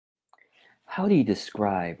How do you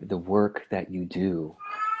describe the work that you do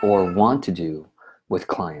or want to do with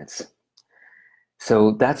clients?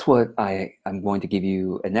 So that's what I'm going to give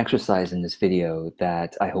you an exercise in this video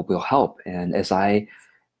that I hope will help. And as I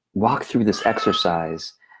walk through this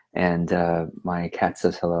exercise, and my cat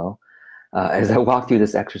says hello, as I walk through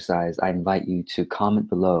this exercise, I invite you to comment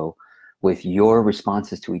below with your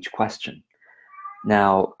responses to each question.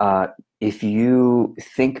 Now, if you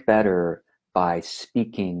think better by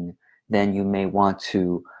speaking, then you may want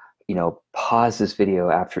to, pause this video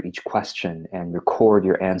after each question and record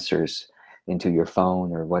your answers into your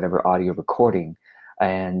phone or whatever audio recording.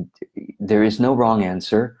 And there is no wrong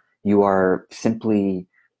answer. You are simply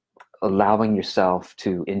allowing yourself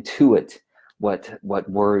to intuit what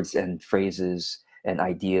words and phrases and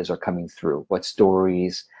ideas are coming through, what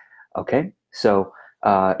stories. Okay, so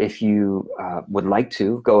if you would like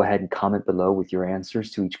to, go ahead and comment below with your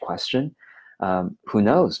answers to each question. Who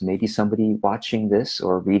knows, maybe somebody watching this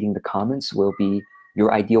or reading the comments will be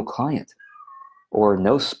your ideal client, or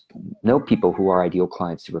know people who are ideal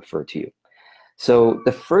clients to refer to you. So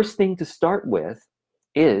the first thing to start with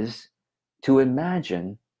is to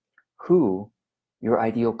imagine who your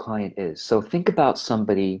ideal client is. So think about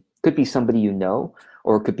somebody, could be somebody you know,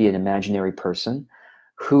 or it could be an imaginary person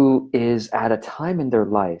who is at a time in their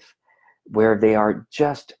life where they are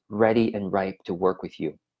just ready and ripe to work with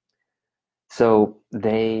you. So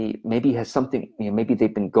they maybe has something, maybe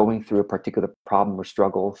they've been going through a particular problem or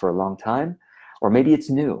struggle for a long time, or maybe it's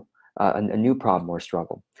new, a new problem or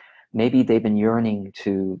struggle. Maybe they've been yearning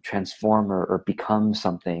to transform or become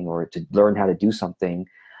something, or to learn how to do something,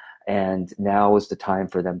 and now is the time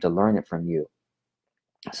for them to learn it from you.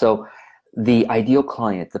 So the ideal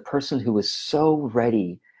client, the person who is so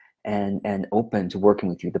ready and open to working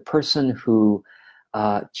with you, the person who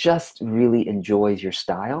just really enjoys your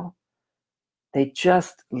style, they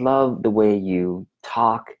just love the way you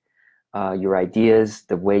talk, your ideas,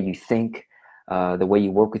 the way you think, the way you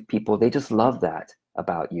work with people. They just love that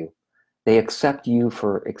about you. They accept you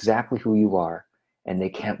for exactly who you are, and they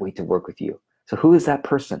can't wait to work with you. So who is that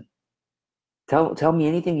person? Tell me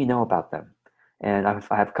anything you know about them. And I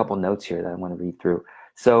have a couple notes here that I want to read through.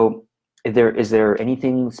 So is there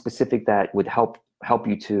anything specific that would help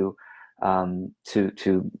you to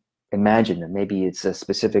imagine them? Maybe it's a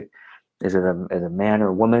specific, is it a man or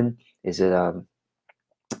a woman? Is it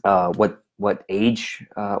what age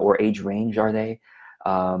or age range are they?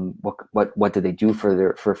 What do they do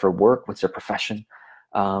for work? What's their profession?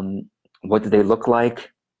 What do they look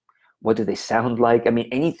like? What do they sound like? I mean,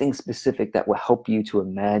 anything specific that will help you to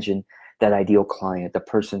imagine that ideal client, the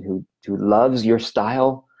person who loves your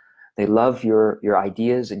style, they love your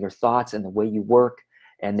ideas and your thoughts and the way you work,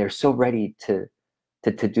 and they're so ready to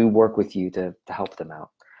do work with you to help them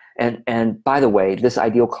out. And by the way, this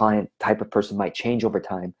ideal client type of person might change over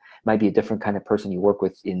time. Might be a different kind of person you work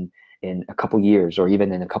with in a couple years or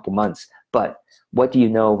even in a couple months. But what do you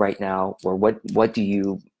know right now, or what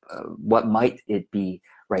might it be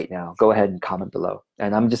right now? Go ahead and comment below.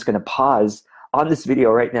 And I'm just going to pause on this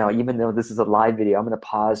video right now, even though this is a live video. I'm going to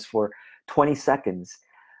pause for 20 seconds.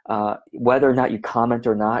 Whether or not you comment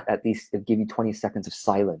or not, at least it'll give you 20 seconds of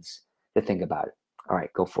silence to think about it. All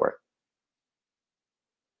right, go for it.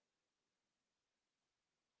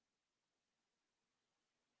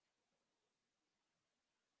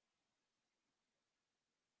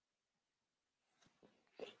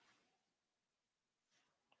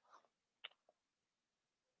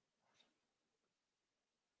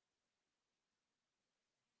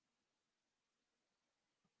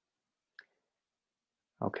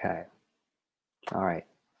 Okay. All right.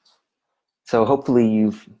 So hopefully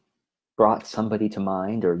you've brought somebody to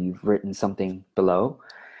mind, or you've written something below.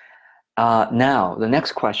 Now, the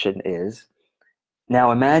next question is,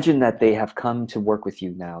 now imagine that they have come to work with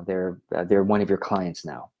you now. They're one of your clients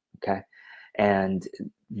now, okay? And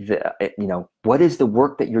what is the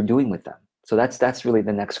work that you're doing with them? So that's really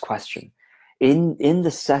the next question. In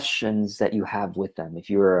the sessions that you have with them,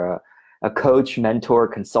 if you're a coach, mentor,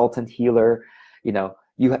 consultant, healer,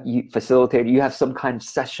 you facilitate, you have some kind of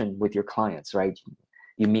session with your clients, right?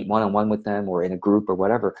 You meet one-on-one with them or in a group or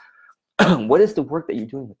whatever. What is the work that you're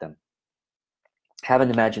doing with them? Have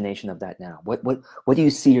an imagination of that now. What do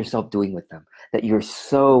you see yourself doing with them? That you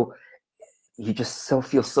just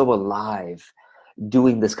feel so alive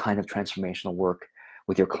doing this kind of transformational work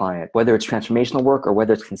with your client, whether it's transformational work or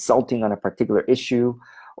whether it's consulting on a particular issue,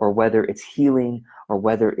 or whether it's healing, or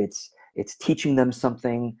whether it's teaching them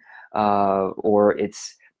something, or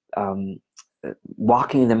it's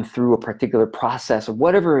walking them through a particular process, or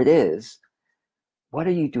whatever it is. What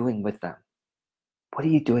are you doing with them? What are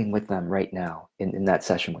you doing with them right now in that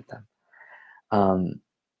session with them? Um,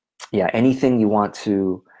 yeah, anything you want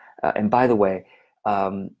to, and by the way,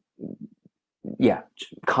 um, yeah,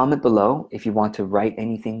 comment below if you want to write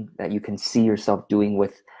anything that you can see yourself doing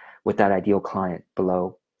with that ideal client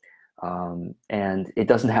below. And it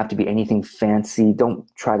doesn't have to be anything fancy. Don't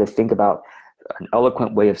try to think about an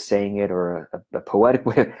eloquent way of saying it or a poetic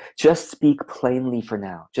way. Just speak plainly for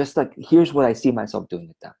now. Just like, here's what I see myself doing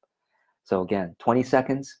with them. So again, 20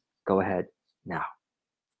 seconds, go ahead now.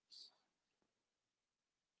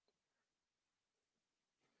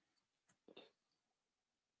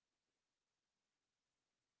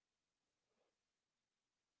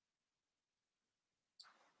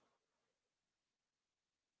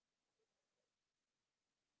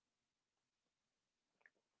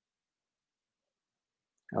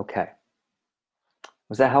 Okay.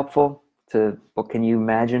 Was that helpful? What can you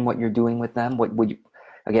imagine what you're doing with them? What would you,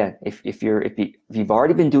 again, if you've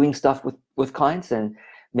already been doing stuff with clients, then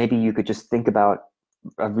maybe you could just think about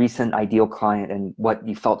a recent ideal client and what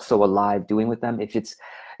you felt so alive doing with them. If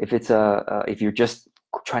you're just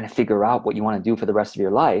trying to figure out what you want to do for the rest of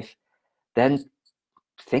your life, then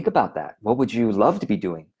think about that. What would you love to be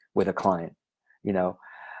doing with a client? You know,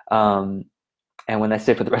 um, and when I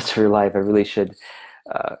say for the rest of your life, I really should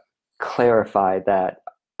uh, clarify that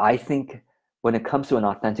I think when it comes to an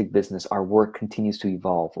authentic business, our work continues to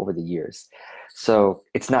evolve over the years. So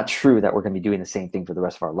it's not true that we're going to be doing the same thing for the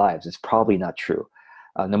rest of our lives. It's probably not true,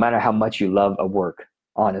 no matter how much you love a work,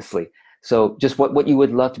 honestly. So just what you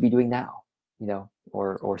would love to be doing now,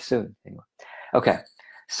 or soon. Anyway. Okay,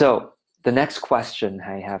 so the next question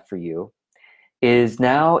I have for you is,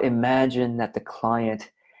 now imagine that the client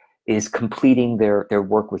is completing their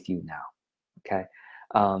work with you now. Okay,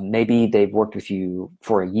 maybe they've worked with you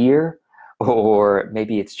for a year, or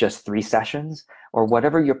maybe it's just 3 sessions, or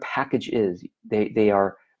whatever your package is. They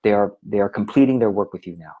are completing their work with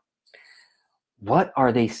you now. What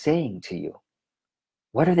are they saying to you?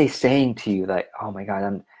 What are they saying to you? Like, oh my God,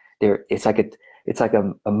 I'm there. It's like a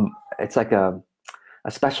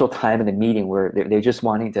special time in the meeting where they're just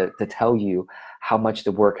wanting to tell you how much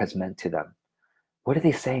the work has meant to them. What are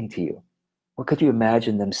they saying to you? What could you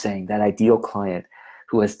imagine them saying? That ideal client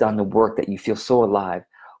who has done the work that you feel so alive,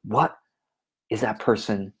 what is that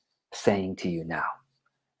person saying to you now?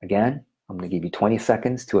 Again, I'm going to give you 20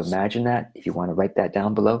 seconds to imagine that. If you want to write that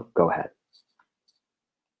down below, go ahead.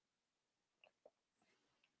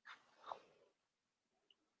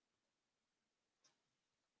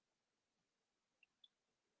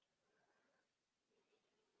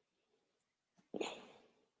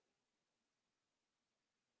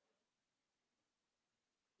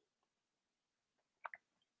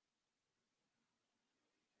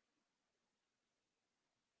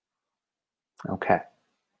 Okay.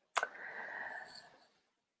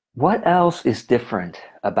 What else is different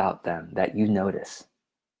about them that you notice?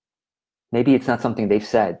 Maybe it's not something they've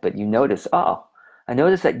said, but you notice, oh, I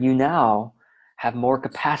notice that you now have more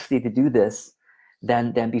capacity to do this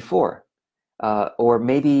than before. Or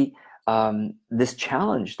maybe this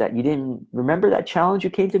challenge that you didn't remember, that challenge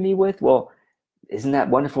you came to me with. Well, isn't that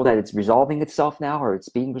wonderful that it's resolving itself now, or it's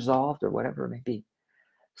being resolved, or whatever it may be.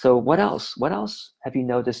 So what else? What else have you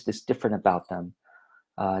noticed is different about them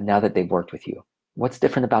now that they've worked with you? What's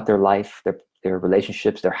different about their life, their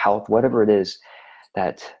relationships, their health, whatever it is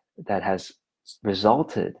that has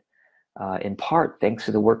resulted in part thanks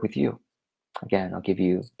to the work with you? Again, I'll give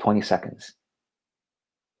you 20 seconds.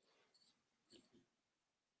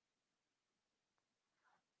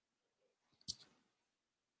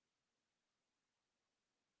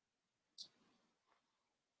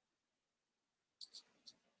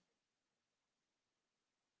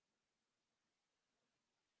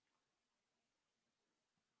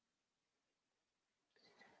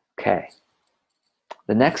 Okay.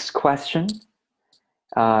 The next question,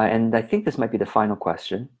 and I think this might be the final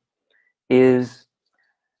question, is,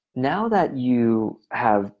 now that you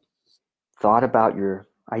have thought about your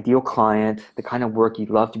ideal client, the kind of work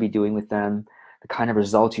you'd love to be doing with them, the kind of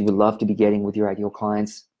results you would love to be getting with your ideal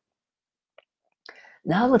clients,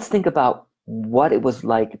 now let's think about what it was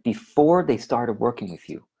like before they started working with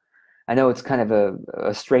you. I know it's kind of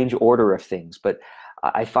a strange order of things, but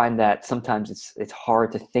I find that sometimes it's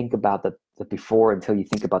hard to think about the before until you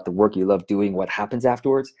think about the work you love doing, what happens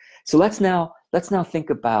afterwards. So let's now think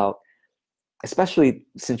about, especially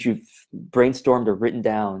since you've brainstormed or written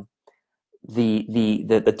down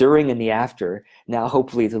the during and the after. Now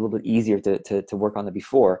hopefully it's a little bit easier to work on the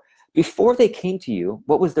before. Before they came to you,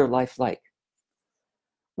 what was their life like?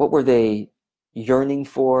 What were they yearning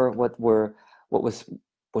for? Was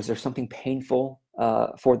there something painful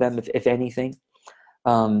for them, if anything?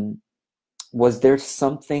 Um, Was there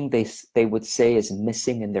something they would say is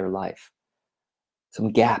missing in their life?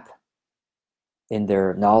 Some gap in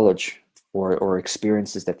their knowledge or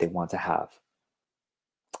experiences that they want to have?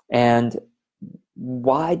 And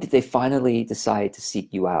why did they finally decide to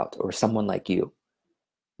seek you out, or someone like you?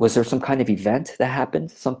 Was there some kind of event that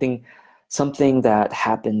happened? Something that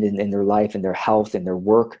happened in their life, in their health, in their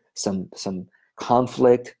work, some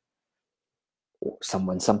conflict,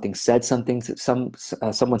 someone said something to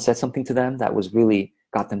them that was really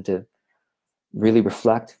got them to really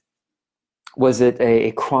reflect? Was it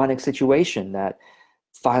a chronic situation that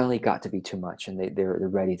finally got to be too much, and they're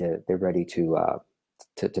ready to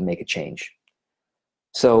make a change?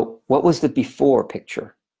 So what was the before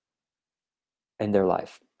picture in their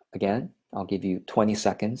life? Again, I'll give you 20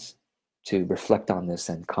 seconds to reflect on this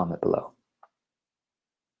and comment below.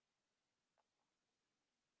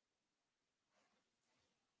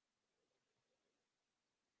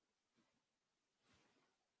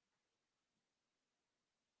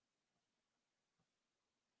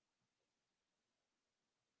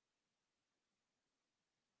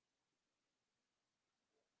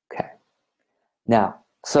 Okay. Now,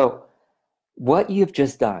 so what you've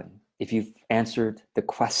just done, if you've answered the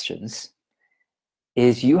questions,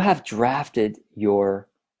 is you have drafted your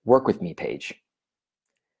Work With Me page,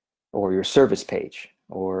 or your service page,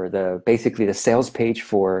 or basically the sales page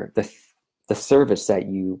for the service that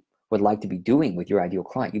you would like to be doing with your ideal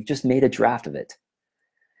client. You've just made a draft of it.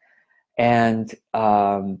 And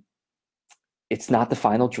it's not the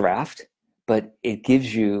final draft, but it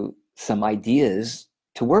gives you some ideas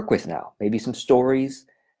to work with now. Maybe some stories,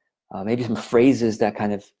 maybe some phrases that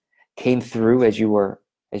kind of came through as you were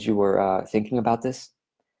thinking about this.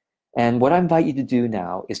 And what I invite you to do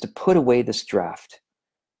now is to put away this draft,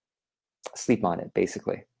 sleep on it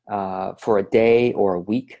basically, for a day or a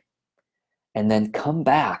week, and then come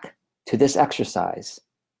back to this exercise,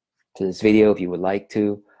 to this video if you would like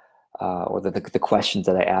to, or the questions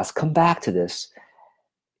that I asked. Come back to this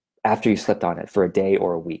after you slept on it for a day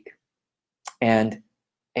or a week, and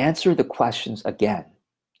answer the questions again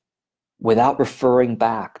without referring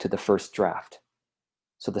back to the first draft.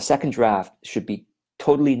 So the second draft should be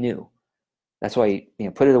totally new. That's why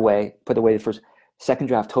put away the second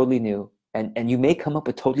draft totally new, and you may come up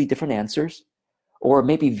with totally different answers, or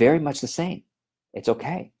maybe very much the same. It's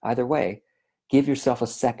okay. Either way, give yourself a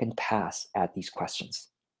second pass at these questions.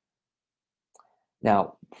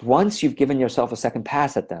 Now, once you've given yourself a second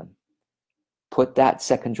pass at them, put that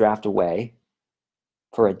second draft away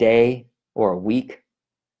for a day or a week,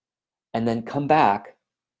 and then come back.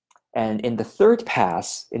 And in the third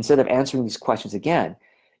pass, instead of answering these questions again,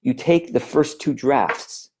 you take the first two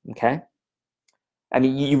drafts, okay? I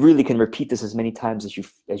mean, you really can repeat this as many times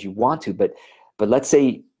as you want to, but let's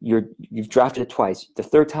say you've drafted it twice. The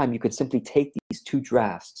third time, you could simply take these two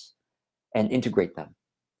drafts and integrate them.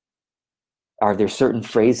 Are there certain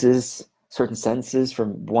phrases, certain sentences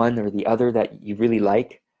from one or the other that you really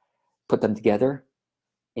like? Put them together,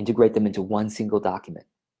 integrate them into one single document.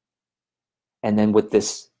 And then with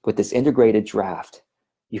this integrated draft,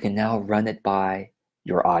 you can now run it by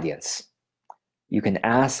your audience. You can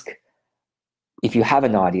ask, if you have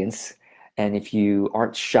an audience, and if you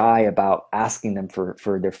aren't shy about asking them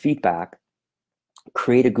for their feedback,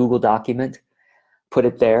 create a Google document, put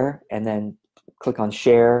it there, and then click on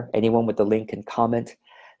share. Anyone with the link can comment,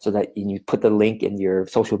 so that you put the link in your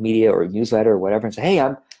social media or newsletter or whatever, and say,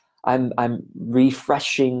 hey, I'm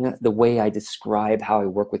refreshing the way I describe how I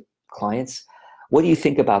work with clients. What do you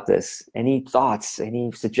think about this? Any thoughts,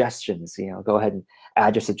 any suggestions? Go ahead and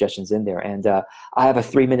add your suggestions in there. And I have a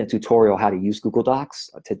 3-minute tutorial how to use Google Docs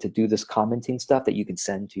to do this commenting stuff that you can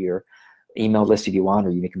send to your email list if you want, or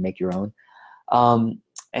you can make your own.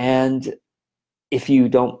 And if you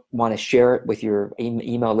don't want to share it with your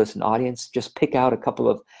email list and audience, just pick out a couple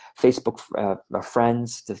of Facebook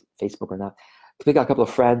friends, Facebook or not, pick out a couple of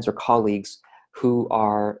friends or colleagues who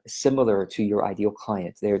are similar to your ideal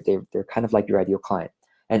client. They're kind of like your ideal client,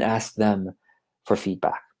 and ask them for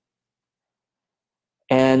feedback.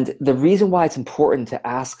 And the reason why it's important to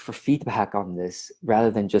ask for feedback on this, rather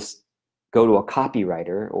than just go to a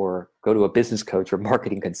copywriter or go to a business coach or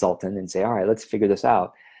marketing consultant and say, all right, let's figure this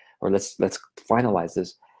out, or let's finalize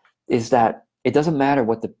this, is that it doesn't matter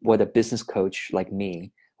what a business coach like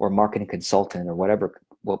me or marketing consultant or whatever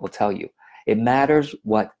what will tell you. It matters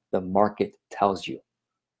what the market tells you.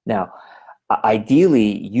 Now,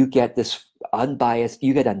 ideally, you get this unbiased,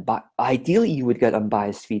 ideally you would get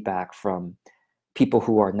unbiased feedback from people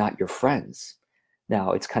who are not your friends.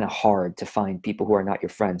 Now, it's kind of hard to find people who are not your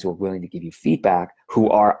friends who are willing to give you feedback, who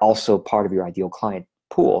are also part of your ideal client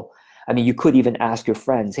pool. I mean, you could even ask your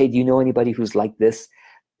friends, hey, do you know anybody who's like this,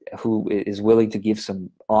 who is willing to give some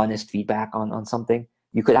honest feedback on something?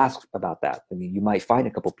 You could ask about that. I mean, you might find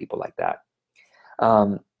a couple people like that.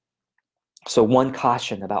 So one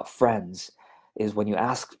caution about friends is when you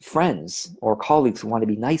ask friends or colleagues who want to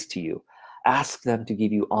be nice to you, ask them to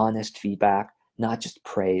give you honest feedback, not just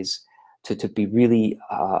praise, to be really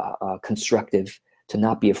constructive, to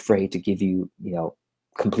not be afraid to give you,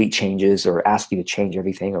 complete changes or ask you to change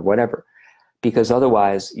everything or whatever. Because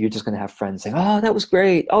otherwise you're just going to have friends saying, oh, that was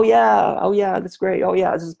great. Oh yeah, that's great. Oh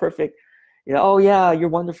yeah, this is perfect. Oh yeah, you're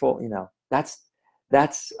wonderful. That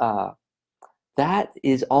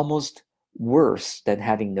is almost worse than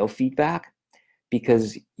having no feedback,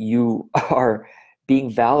 because you are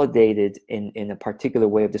being validated in a particular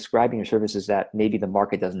way of describing your services that maybe the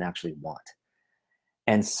market doesn't actually want.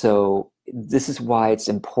 And so this is why it's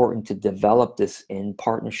important to develop this in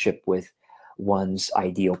partnership with one's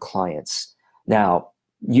ideal clients. Now,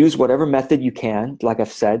 use whatever method you can. Like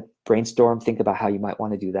I've said, brainstorm, think about how you might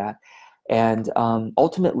want to do that. And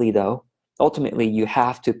ultimately, you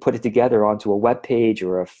have to put it together onto a web page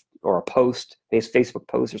or a post, Facebook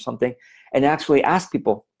post or something, and actually ask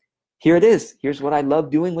people, here it is. Here's what I love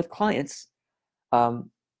doing with clients.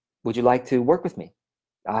 Would you like to work with me?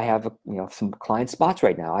 I have some client spots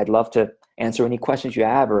right now. I'd love to answer any questions you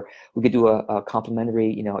have, or we could do a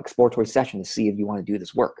complimentary exploratory session to see if you want to do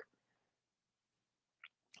this work.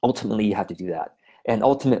 Ultimately, you have to do that. And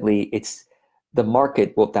ultimately, it's the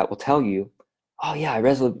market that will tell you, oh yeah, I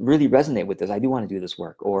really resonate with this. I do want to do this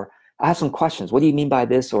work. Or I have some questions. What do you mean by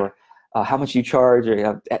this? Or how much you charge?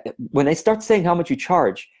 Or, when they start saying how much you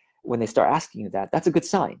charge, when they start asking you that, that's a good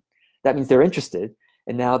sign. That means they're interested.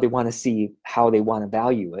 And now they want to see how they want to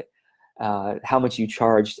value it. How much you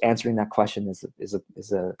charge, answering that question is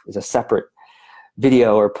a separate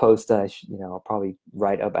video or post. I'll probably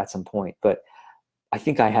write up at some point. But I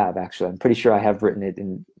think I have, actually. I'm pretty sure I have written it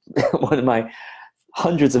in one of my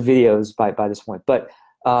hundreds of videos by this point. But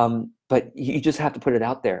you just have to put it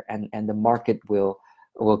out there, and the market will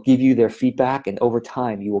give you their feedback, and over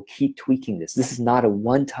time you will keep tweaking this. This is not a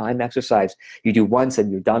one-time exercise you do once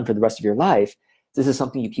and you're done for the rest of your life. This is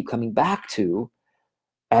something you keep coming back to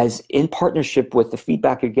as in partnership with the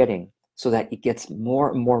feedback you're getting, so that it gets more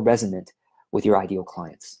and more resonant with your ideal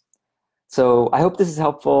clients. So I hope this is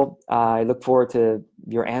helpful. I look forward to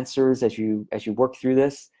your answers as you work through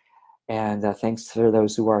this. And thanks for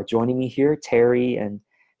those who are joining me here, Terry and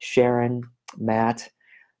Sharon, Matt.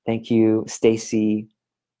 Thank you, Stacy,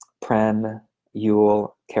 Prem,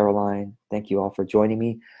 Yule, Caroline. Thank you all for joining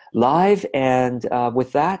me live. And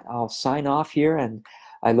with that, I'll sign off here, and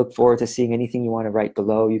I look forward to seeing anything you want to write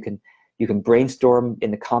below. You can brainstorm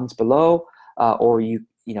in the comments below, or you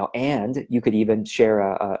could even share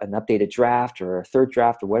an updated draft or a third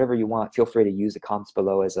draft or whatever you want. Feel free to use the comments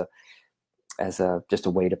below as just a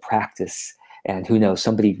way to practice. And who knows,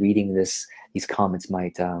 somebody reading these comments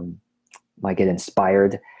might get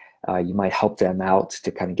inspired. You might help them out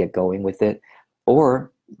to kind of get going with it,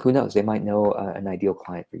 or who knows, they might know an ideal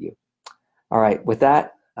client for you. All right, with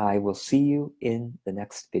that, I will see you in the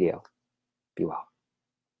next video. Be well.